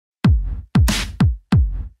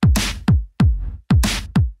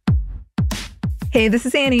Hey, this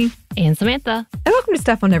is Annie. And Samantha. And welcome to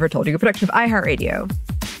Stuff I'll Never Told You, a production of iHeartRadio.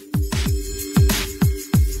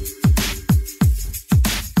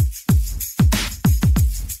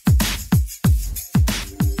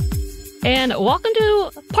 And welcome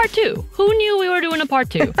to part 2. Who knew we were doing a part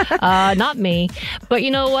 2? Not me. But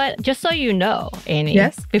you know what? Just so you know, Annie,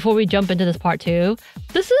 yes? Before we jump into this part 2,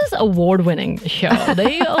 this is award-winning show.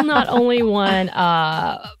 They not only won,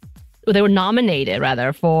 they were nominated,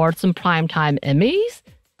 rather, for some primetime Emmys.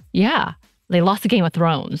 Yeah, they lost to Game of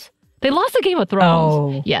Thrones.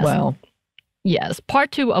 Oh, yes. Well. Yes,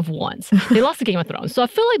 part 2 of once. They lost the Game of Thrones. So I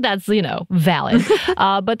feel like that's, valid.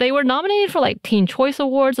 But they were nominated for like Teen Choice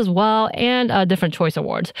Awards as well and different Choice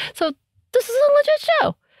Awards. So this is a legit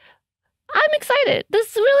show. I'm excited.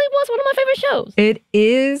 This really was one of my favorite shows. It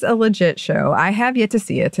is a legit show. I have yet to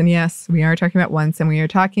see it. And yes, we are talking about Once, and we are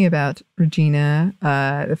talking about Regina,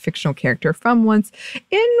 the fictional character from Once.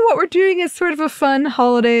 And what we're doing is sort of a fun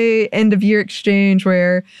holiday end-of-year exchange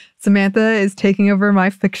where Samantha is taking over my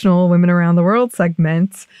fictional Women Around the World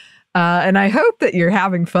segment. And I hope that you're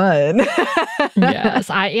having fun. Yes,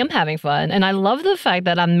 I am having fun. And I love the fact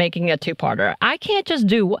that I'm making a two-parter. I can't just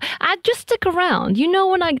I just stick around. You know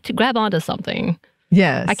when I grab onto something.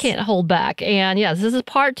 Yes. I can't hold back. And yes, this is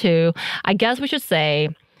part 2. I guess we should say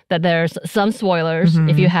that there's some spoilers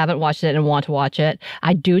if you haven't watched it and want to watch it.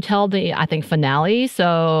 I do tell I think, finale.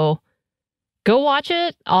 So go watch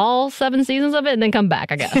it, all 7 seasons of it, and then come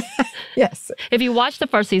back, I guess. Yes. If you watch the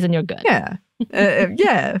first season, you're good. Yeah.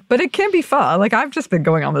 Yeah, but it can be fun. Like, I've just been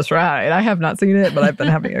going on this ride. I have not seen it, but I've been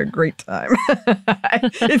having a great time.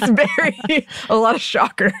 It's a lot of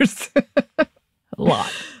shockers.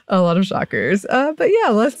 A lot of shockers. But yeah,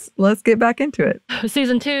 let's get back into it.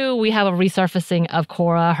 Season 2, we have a resurfacing of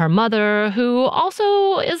Cora, her mother, who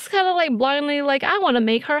also is kind of like blindly like, I want to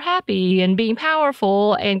make her happy, and being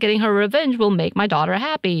powerful and getting her revenge will make my daughter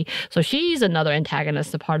happy. So she's another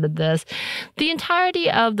antagonist, a part of this. The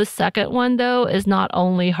entirety of the second one, though, is not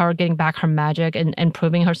only her getting back her magic and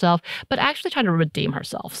proving herself, but actually trying to redeem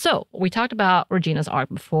herself. So we talked about Regina's arc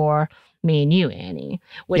before, me and you, Annie,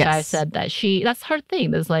 which yes. I said that that's her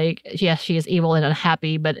thing. There's like, yes, she is evil and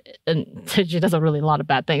unhappy, but she does a lot of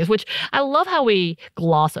bad things, which I love how we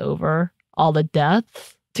gloss over all the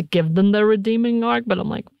deaths to give them the redeeming arc. But I'm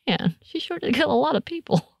like, man, she sure did kill a lot of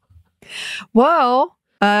people. Well,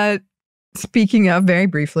 speaking of, very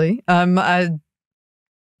briefly, when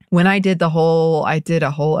I did a whole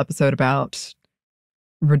episode about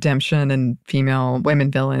redemption and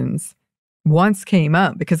women villains, Once came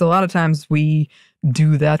up, because a lot of times we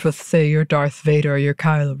do that with, say, your Darth Vader or your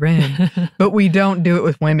Kylo Ren, but we don't do it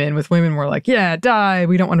with women. With women, we're like, yeah, die.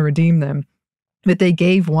 We don't want to redeem them. But they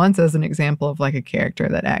gave Once as an example of like a character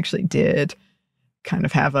that actually did kind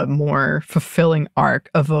of have a more fulfilling arc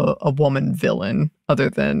of a woman villain, other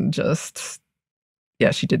than just, yeah,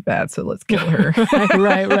 she did bad, so let's kill her.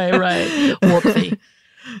 Right. Whoopsie.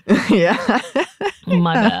 Yeah.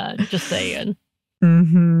 My bad. Just saying.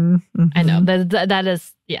 I know that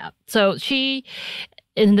is, yeah. So she,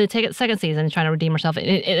 in the second season, is trying to redeem herself.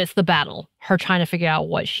 It's the battle, her trying to figure out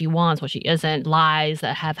what she wants, what she isn't, lies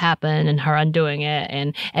that have happened, and her undoing it,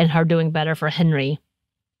 and her doing better for Henry.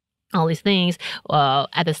 All these things.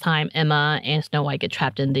 At this time, Emma and Snow White get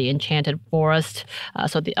trapped in the enchanted forest,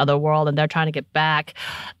 so the other world, and they're trying to get back.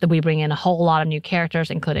 Then we bring in a whole lot of new characters,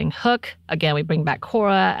 including Hook. Again, we bring back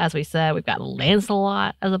Cora, as we said. We've got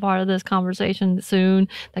Lancelot as a part of this conversation soon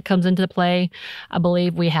that comes into play. I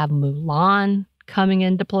believe we have Mulan coming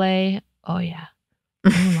into play. Oh, yeah.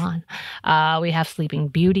 Mulan. We have Sleeping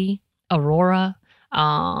Beauty, Aurora,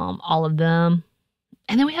 all of them.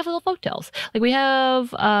 And then we have little folktales. Like, we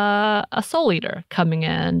have a soul eater coming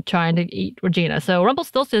in trying to eat Regina. So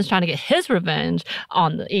Rumpelstiltskin's trying to get his revenge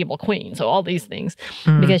on the evil queen. So all these things.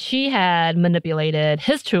 Because she had manipulated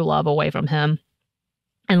his true love away from him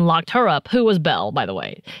and locked her up, who was Belle, by the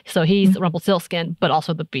way. So he's Rumpelstiltskin, but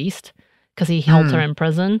also the Beast, because he helped her in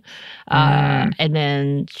prison. And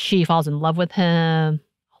then she falls in love with him.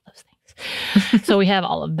 So we have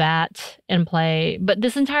all of that in play. But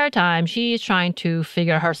this entire time, she's trying to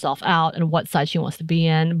figure herself out and what side she wants to be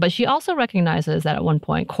in. But she also recognizes that at one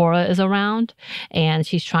point, Cora is around, and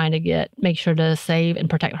she's trying to make sure to save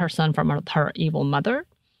and protect her son from her evil mother,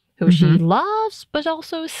 who she loves, but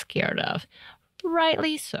also is scared of.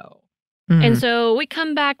 Rightly so. And so we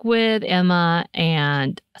come back with Emma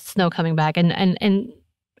and Snow coming back, and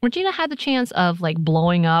Regina had the chance of like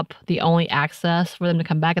blowing up the only access for them to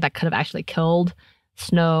come back that could have actually killed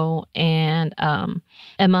Snow and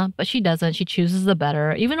Emma, but she doesn't. She chooses the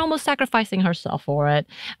better, even almost sacrificing herself for it.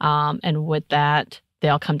 And with that, they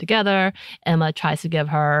all come together. Emma tries to give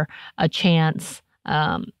her a chance.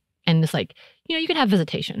 And it's like, you can have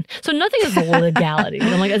visitation. So nothing is legality.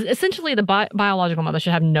 Like essentially the biological mother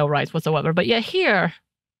should have no rights whatsoever. But yet here,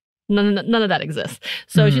 none of that exists.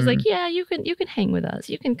 So she's like, yeah, you can hang with us.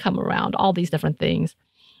 You can come around, all these different things.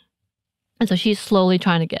 And so she's slowly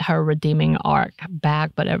trying to get her redeeming arc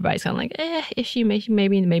back, but everybody's kind of like, is she?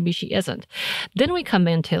 Maybe she isn't. Then we come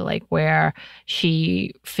into like where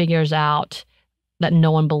she figures out that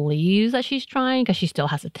no one believes that she's trying because she still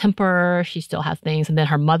has a temper, she still has things. And then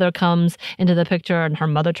her mother comes into the picture and her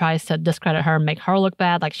mother tries to discredit her and make her look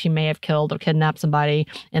bad, like she may have killed or kidnapped somebody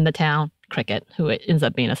in the town, Cricket, who ends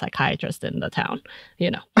up being a psychiatrist in the town,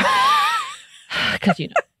 because,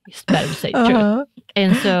 it's better to say the truth.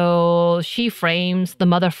 And so the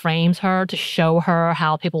mother frames her to show her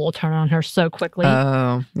how people will turn on her so quickly.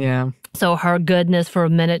 Oh, yeah. So her goodness for a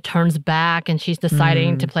minute turns back and she's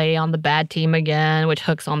deciding to play on the bad team again, which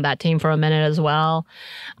hooks on that team for a minute as well.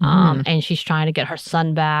 And she's trying to get her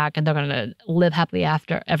son back and they're going to live happily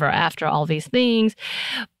ever after all these things.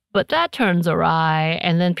 But that turns awry,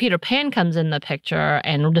 and then Peter Pan comes in the picture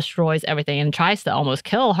and destroys everything and tries to almost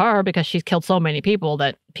kill her because she's killed so many people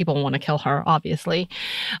that people want to kill her, obviously,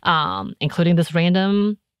 including this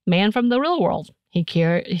random man from the real world.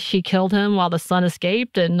 She killed him while the son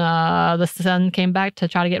escaped, and the son came back to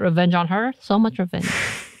try to get revenge on her. So much revenge.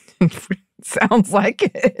 Sounds like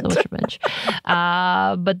it. So much revenge.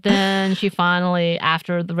 But then she finally,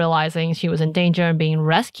 after realizing she was in danger and being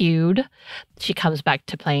rescued, she comes back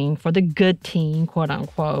to playing for the good team, quote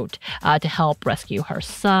unquote, to help rescue her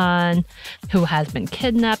son, who has been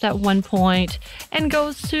kidnapped at one point, and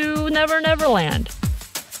goes to Never Never Land.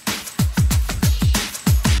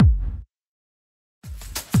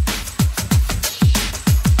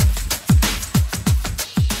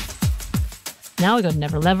 Now we go to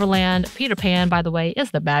Never Never Land. Peter Pan, by the way, is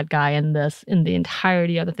the bad guy in the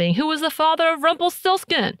entirety of the thing, who was the father of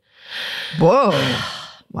Rumpelstiltskin. Whoa.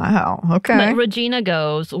 Wow. Okay. But Regina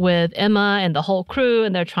goes with Emma and the whole crew,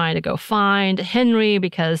 and they're trying to go find Henry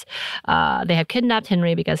because they have kidnapped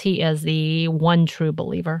Henry because he is the one true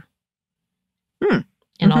believer.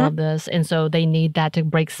 In all of this. And so they need that to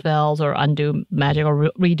break spells or undo magic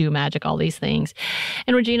or redo magic, all these things.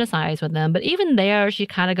 And Regina sides with them. But even there, she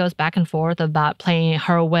kind of goes back and forth about playing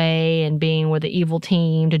her way and being with the evil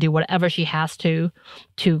team to do whatever she has to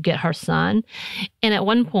get her son. And at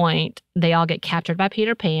one point, they all get captured by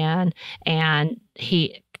Peter Pan, and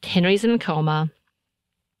Henry's in a coma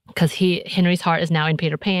because Henry's heart is now in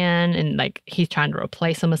Peter Pan, and like he's trying to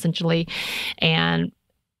replace him essentially. And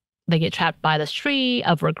they get trapped by this tree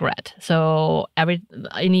of regret. So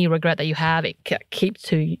any regret that you have, it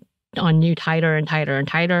keeps on you tighter and tighter and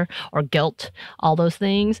tighter, or guilt, all those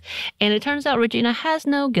things. And it turns out Regina has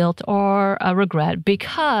no guilt or regret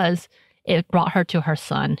because it brought her to her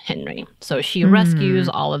son, Henry. So she rescues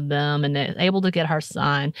all of them and is able to get her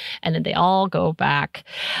son. And then they all go back.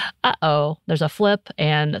 There's a flip,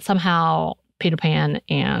 and somehow Peter Pan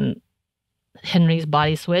and Henry's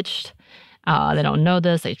body switched. They don't know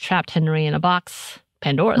this. They trapped Henry in a box,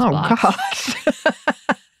 Pandora's box. Oh,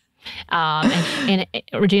 gosh. And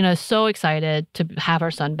Regina is so excited to have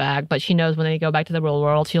her son back, but she knows when they go back to the real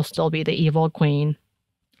world, she'll still be the evil queen.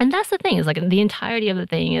 And that's the thing, is like the entirety of the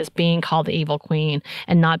thing is being called the evil queen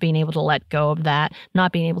and not being able to let go of that,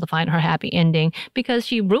 not being able to find her happy ending because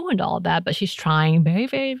she ruined all of that, but she's trying very,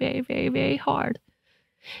 very, very, very, very hard.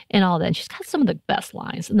 And all that. And she's got some of the best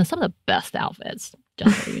lines and some of the best outfits,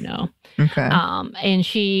 just so you know. Okay. And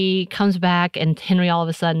she comes back, and Henry all of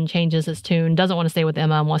a sudden changes his tune, doesn't want to stay with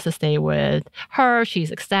Emma and wants to stay with her.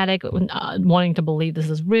 She's ecstatic, wanting to believe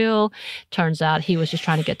this is real. Turns out he was just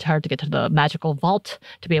trying to get to the magical vault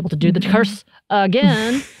to be able to do the curse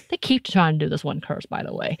again. They keep trying to do this one curse, by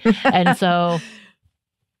the way. And so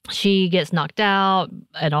she gets knocked out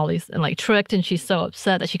and all these, and like tricked, and she's so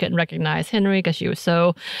upset that she couldn't recognize Henry because she was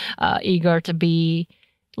so eager to be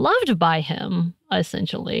loved by him,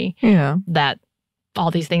 essentially. Yeah. That all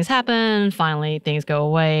these things happen. Finally, things go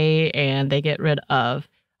away, and they get rid of.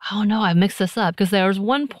 Oh no, I mixed this up because there was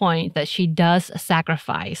one point that she does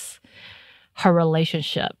sacrifice her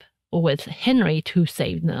relationship with Henry to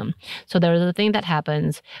save them. So there's a thing that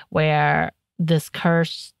happens where this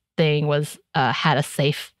curse thing was had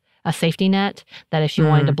a safety net that if she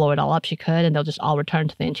wanted to blow it all up, she could, and they'll just all return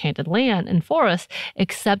to the enchanted land and forest,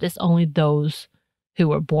 except it's only those who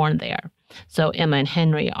were born there. So Emma and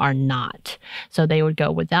Henry are not. So they would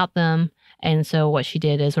go without them. And so what she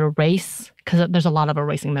did is erase, because there's a lot of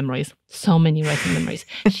erasing memories, so many erasing memories.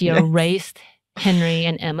 She erased Henry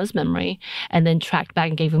and Emma's memory and then tracked back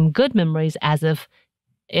and gave them good memories as if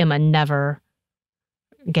Emma never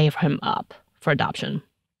gave him up for adoption.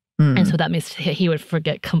 And so that means he would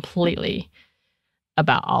forget completely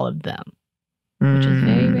about all of them, which is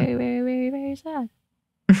very, very, very, very, very sad.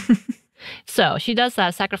 So she does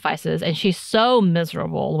that, sacrifices, and she's so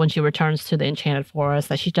miserable when she returns to the Enchanted Forest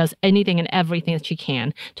that she does anything and everything that she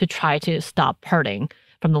can to try to stop hurting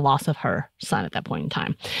from the loss of her son at that point in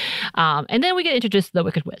time. And then we get introduced to the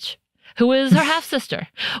Wicked Witch, who is her half-sister.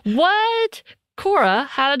 What? Cora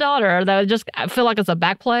had a daughter that just, I feel like it's a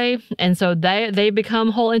back play. And so they become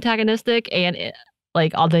whole antagonistic. And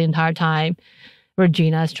all the entire time,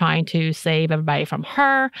 Regina is trying to save everybody from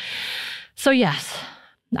her. So yes,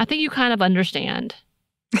 I think you kind of understand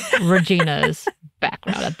Regina's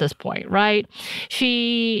background at this point, right?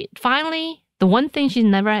 She finally, the one thing she's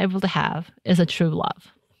never able to have is a true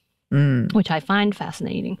love. Which I find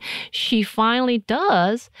fascinating. She finally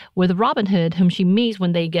does with Robin Hood, whom she meets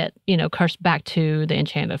when they get, cursed back to the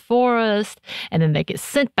Enchanted Forest, and then they get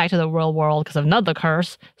sent back to the real world because of another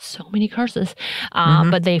curse. So many curses.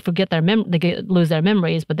 But they forget lose their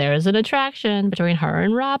memories, but there is an attraction between her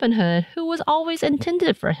and Robin Hood, who was always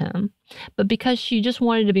intended for him. But because she just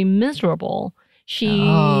wanted to be miserable, she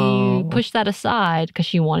pushed that aside because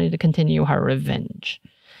she wanted to continue her revenge.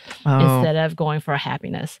 Instead of going for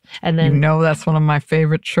happiness. And then that's one of my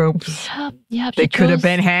favorite tropes. Yeah. They could have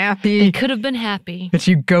been happy. They could have been happy. But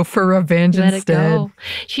you go for revenge instead.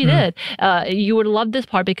 She did. You would love this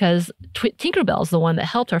part because Tinkerbell's the one that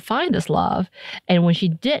helped her find this love. And when she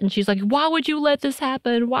didn't, she's like, why would you let this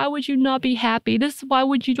happen? Why would you not be happy? Why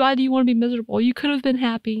do you want to be miserable? You could have been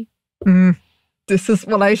happy. This is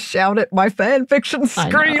what I shout at my fan fiction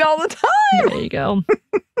screen all the time. There you go.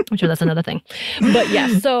 I'm sure that's another thing. But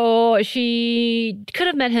yeah, so she could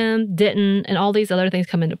have met him, didn't, and all these other things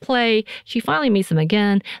come into play. She finally meets him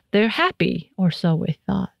again. They're happy, or so we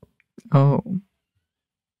thought. Oh.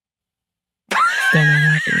 They're not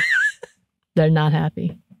happy. They're not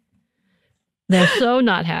happy. They're so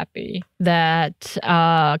not happy that,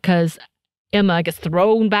 because Emma gets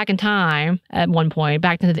thrown back in time at one point,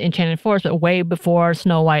 back into the Enchanted Forest, but way before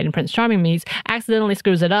Snow White and Prince Charming meets, accidentally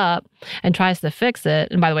screws it up and tries to fix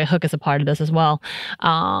it. And by the way, Hook is a part of this as well.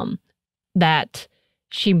 That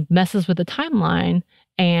she messes with the timeline,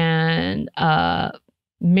 and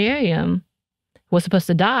Miriam was supposed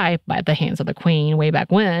to die by the hands of the queen way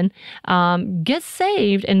back when, gets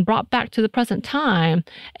saved and brought back to the present time,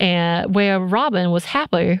 and where Robin was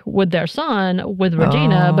happy with their son, with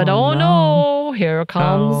Regina, but no, here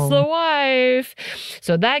comes the wife.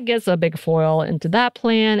 So that gets a big foil into that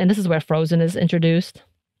plan, and this is where Frozen is introduced,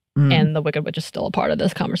 and the Wicked Witch is still a part of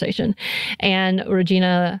this conversation. And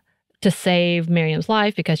Regina, to save Miriam's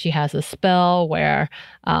life, because she has a spell where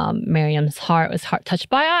Miriam's heart was touched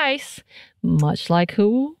by ice, much like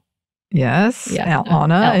who? Yes, yeah,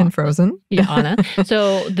 Anna in Frozen. Yeah, Anna.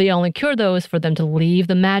 So the only cure, though, is for them to leave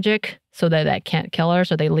the magic so that can't kill her.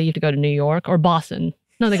 So they leave to go to New York or Boston.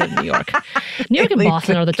 No, they go to New York. New York and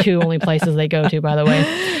Boston are the two only places they go to, by the way.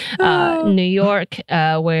 New York,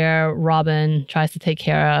 where Robin tries to take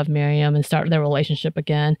care of Miriam and start their relationship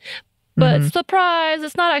again. But surprise,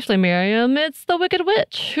 it's not actually Miriam. It's the Wicked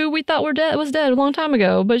Witch, who we thought was dead a long time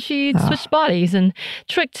ago. But she switched bodies and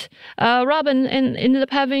tricked Robin and ended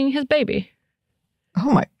up having his baby.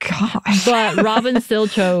 Oh my gosh. But Robin still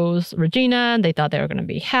chose Regina. They thought they were going to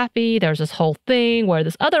be happy. There was this whole thing where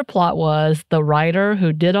this other plot was the writer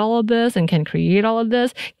who did all of this and can create all of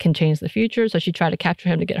this can change the future. So she tried to capture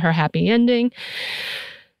him to get her happy ending.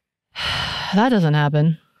 That doesn't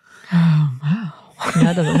happen. Oh, wow.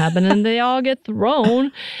 That doesn't happen, and they all get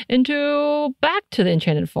thrown back to the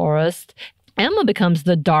Enchanted Forest. Emma becomes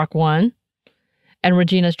the Dark One, and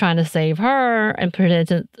Regina's trying to save her and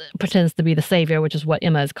pretends to be the savior, which is what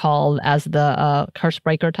Emma is called as the curse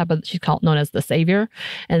breaker type of. She's known as the savior,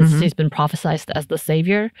 and she's been prophesized as the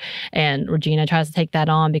savior. And Regina tries to take that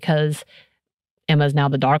on because Emma's now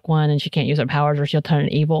the Dark One, and she can't use her powers or she'll turn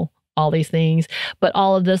evil. All these things, but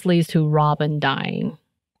all of this leads to Robin dying.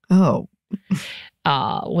 Oh.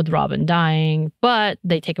 With Robin dying, but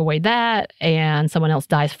they take away that and someone else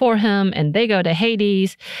dies for him and they go to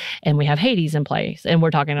Hades and we have Hades in place. And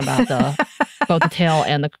we're talking about both the tale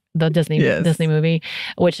and the Disney movie,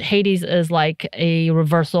 which Hades is like a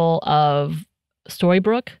reversal of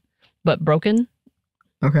Storybrooke, but broken.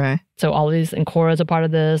 Okay. So all of these, and Cora's a part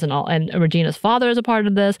of this, and Regina's father is a part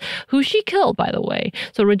of this, who she killed, by the way.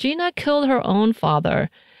 So Regina killed her own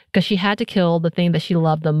father because she had to kill the thing that she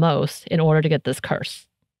loved the most in order to get this curse.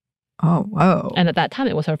 Oh, whoa. And at that time,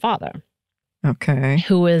 it was her father. Okay.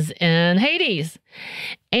 Who is in Hades.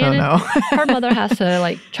 And her mother has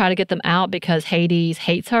to try to get them out because Hades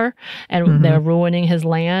hates her and they're ruining his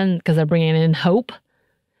land because they're bringing in hope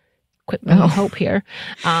quit losing hope here.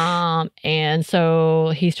 And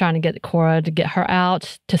so he's trying to get Cora to get her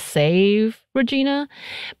out to save Regina.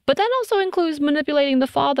 But that also includes manipulating the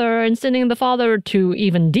father and sending the father to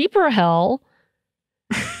even deeper hell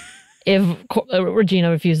if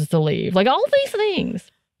Regina refuses to leave. Like all these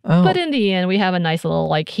things. Oh. But in the end, we have a nice little,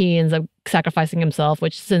 like, he ends up sacrificing himself,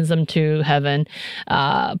 which sends him to heaven.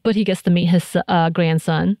 But he gets to meet his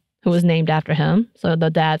grandson, who was named after him. So the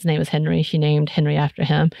dad's name is Henry. She named Henry after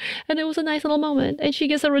him. And it was a nice little moment. And she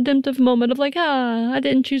gets a redemptive moment of like, I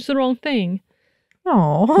didn't choose the wrong thing.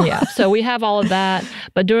 Oh. Yeah. So we have all of that.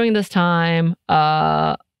 But during this time,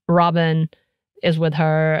 Robin is with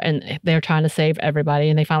her and they're trying to save everybody.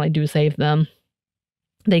 And they finally do save them.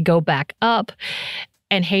 They go back up.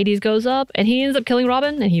 And Hades goes up, and he ends up killing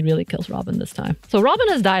Robin, and he really kills Robin this time. So Robin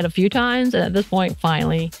has died a few times, and at this point,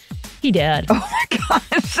 finally, he dead. Oh my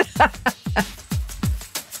gosh.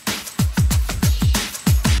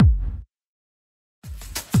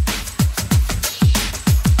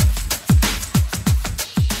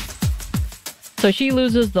 So she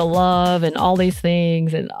loses the love and all these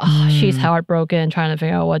things, and she's heartbroken, trying to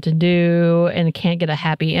figure out what to do, and can't get a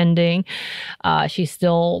happy ending. She's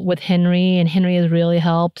still with Henry, and Henry has really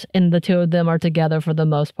helped, and the two of them are together for the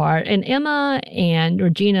most part. And Emma and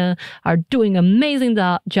Regina are doing an amazing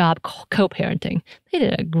job co-parenting. They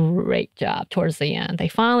did a great job towards the end. They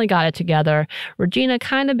finally got it together. Regina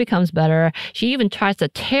kind of becomes better. She even tries to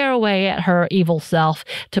tear away at her evil self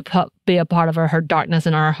to be a part of her darkness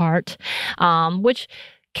in her heart, which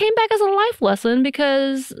came back as a life lesson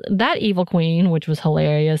because that evil queen, which was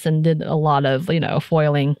hilarious and did a lot of,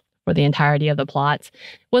 foiling for the entirety of the plots,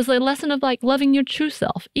 was a lesson of like loving your true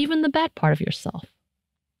self, even the bad part of yourself.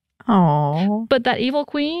 Oh. But that evil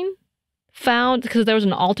queen found, because there was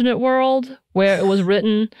an alternate world where it was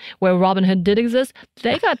written where Robin Hood did exist,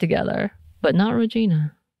 they got together, but not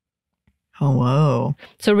Regina. Oh, whoa.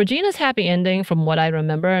 So Regina's happy ending, from what I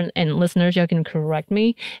remember, and listeners, you can correct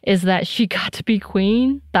me, is that she got to be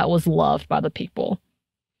queen that was loved by the people.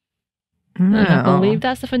 And I believe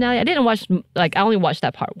that's the finale. I didn't watch, I only watched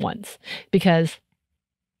that part once because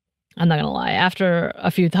I'm not going to lie. After a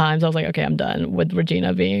few times, I was like, okay, I'm done with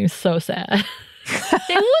Regina being so sad.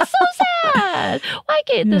 It was so sad. Why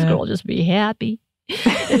can't this girl just be happy?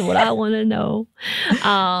 Is what I want to know.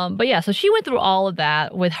 But yeah, so she went through all of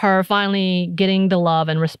that with her finally getting the love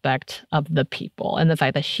and respect of the people, and the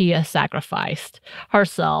fact that she has sacrificed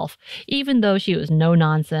herself, even though she was no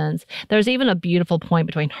nonsense. There's even a beautiful point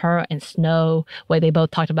between her and Snow where they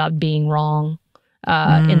both talked about being wrong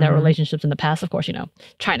in their relationships in the past. Of course,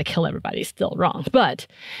 trying to kill everybody is still wrong, but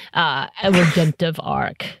a redemptive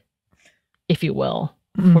arc, if you will,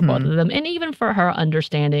 for both of them, and even for her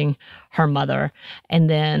understanding her mother. And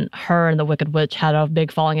then her and the Wicked Witch had a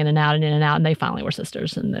big falling in and out, and they finally were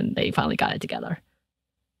sisters, and then they finally got it together.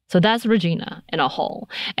 So that's Regina in a whole.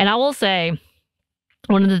 And I will say,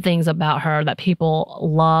 one of the things about her that people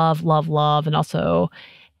love, and also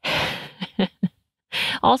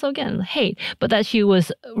again, hate, but that she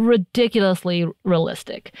was ridiculously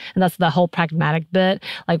realistic. And that's the whole pragmatic bit.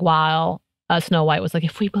 Like, while Snow White was like,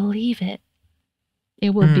 if we believe it,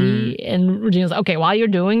 it will be, and Regina's like, okay, while you're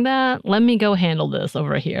doing that, let me go handle this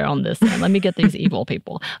over here on this end. Let me get these evil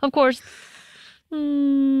people. Of course,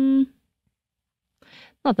 not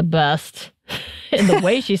the best in the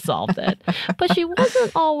way she solved it, but she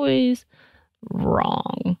wasn't always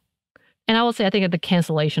wrong. And I will say, I think at the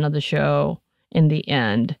cancellation of the show in the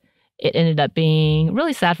end, it ended up being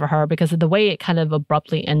really sad for her because of the way it kind of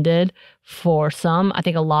abruptly ended. For some, I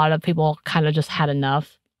think a lot of people kind of just had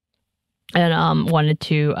enough. And wanted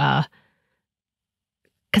to,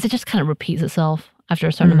 because it just kind of repeats itself after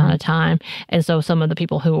a certain amount of time. And so some of the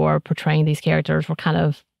people who were portraying these characters were kind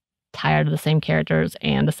of tired of the same characters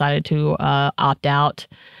and decided to opt out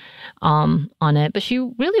on it. But she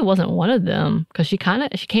really wasn't one of them, because she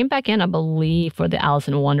came back in, I believe, for the Alice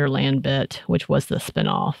in Wonderland bit, which was the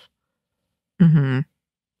spinoff.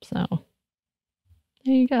 So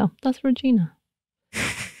there you go. That's Regina,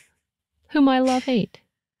 whom I love, hate.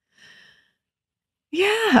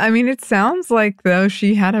 Yeah, I mean, it sounds like, though,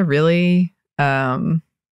 she had a really,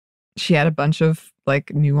 she had a bunch of, like,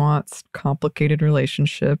 nuanced, complicated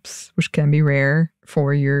relationships, which can be rare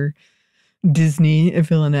for your Disney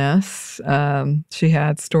villainess. She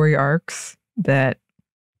had story arcs that,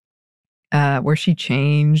 where she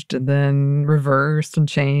changed and then reversed and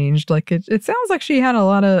changed. Like, it sounds like she had a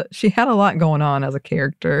lot going on as a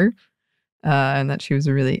character, and that she was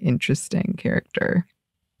a really interesting character.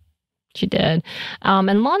 She did.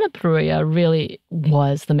 And Lana Peruia really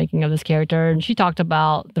was the making of this character. And she talked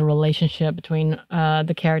about the relationship between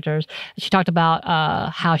the characters. She talked about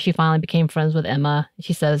how she finally became friends with Emma.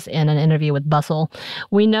 She says in an interview with Bustle,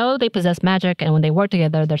 "We know they possess magic, and when they work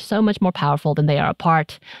together, they're so much more powerful than they are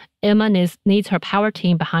apart. Emma needs her power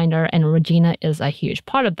team behind her, and Regina is a huge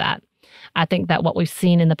part of that. I think that what we've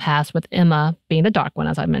seen in the past with Emma being the dark one,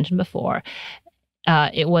 as I mentioned before,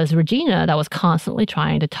 it was Regina that was constantly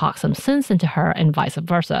trying to talk some sense into her and vice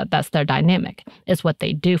versa. That's their dynamic. It's what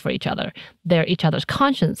they do for each other. They're each other's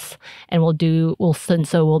conscience, and we'll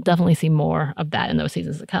definitely see more of that in those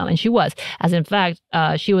seasons to come." And she was, as in fact,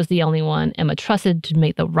 she was the only one Emma trusted to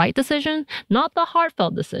make the right decision, not the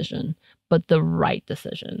heartfelt decision, but the right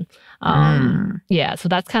decision. Yeah, so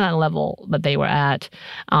that's kind of the level that they were at.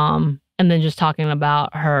 And then just talking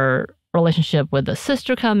about her relationship with the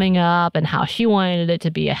sister coming up and how she wanted it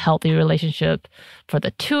to be a healthy relationship for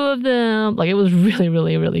the two of them. Like, it was really,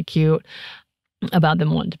 really, really cute about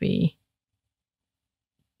them wanting to be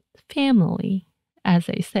family, as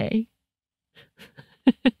they say.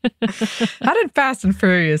 How did Fast and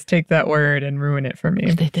Furious take that word and ruin it for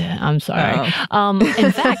me? They did. I'm sorry.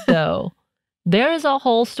 In fact, though, there is a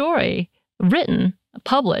whole story written,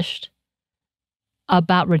 published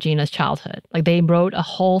about Regina's childhood. Like, they wrote a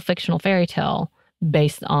whole fictional fairy tale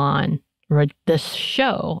based on this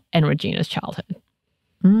show and Regina's childhood.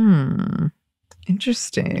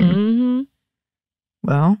 Interesting. Mm-hmm.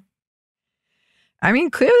 Well, I mean,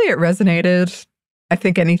 clearly it resonated. I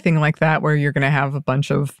think anything like that where you're going to have a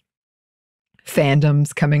bunch of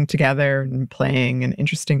fandoms coming together and playing in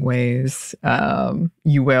interesting ways,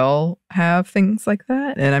 you will have things like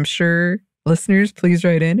that. And I'm sure listeners, please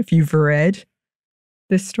write in if you've read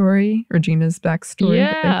this story, Regina's backstory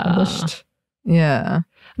that they published. Yeah. I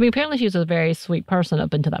mean, apparently she was a very sweet person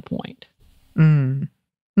up until that point.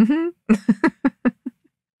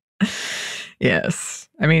 Yes.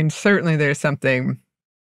 I mean, certainly there's something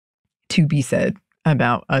to be said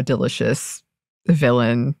about a delicious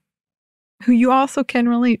villain who you also can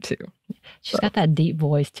relate to. She's got that deep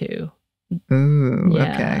voice, too. Ooh,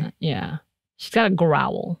 okay. Yeah. She's got a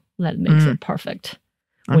growl that makes it perfect.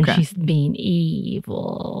 When she's being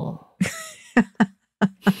evil.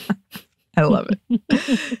 I love it.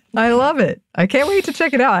 I love it. I can't wait to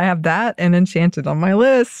check it out. I have that and Enchanted on my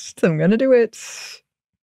list. I'm going to do it.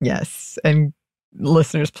 Yes. And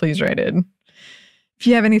listeners, please write in if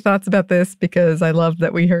you have any thoughts about this, because I love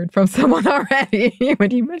that we heard from someone already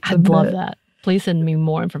when you mentioned I'd love that. Please send me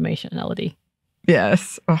more information, Elodie.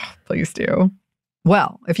 Yes. Oh, please do.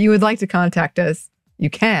 Well, if you would like to contact us, you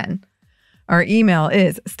can. Our email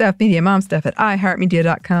is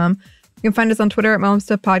stuffmediamomstuff@iheartmedia.com. You can find us on Twitter at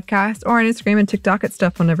MomStuffPodcast or on Instagram and TikTok at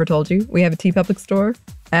Stuff I'll Never Told You. We have a TeePublic store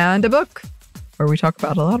and a book where we talk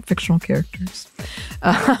about a lot of fictional characters.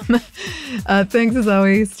 Thanks as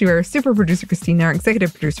always to our super producer Christina, our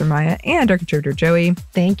executive producer Maya, and our contributor Joey.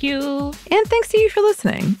 Thank you. And thanks to you for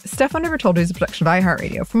listening. Stuff I Never Told You is a production of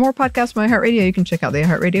iHeartRadio. For more podcasts from iHeartRadio, you can check out the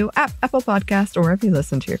iHeartRadio app, Apple Podcast, or wherever you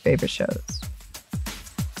listen to your favorite shows.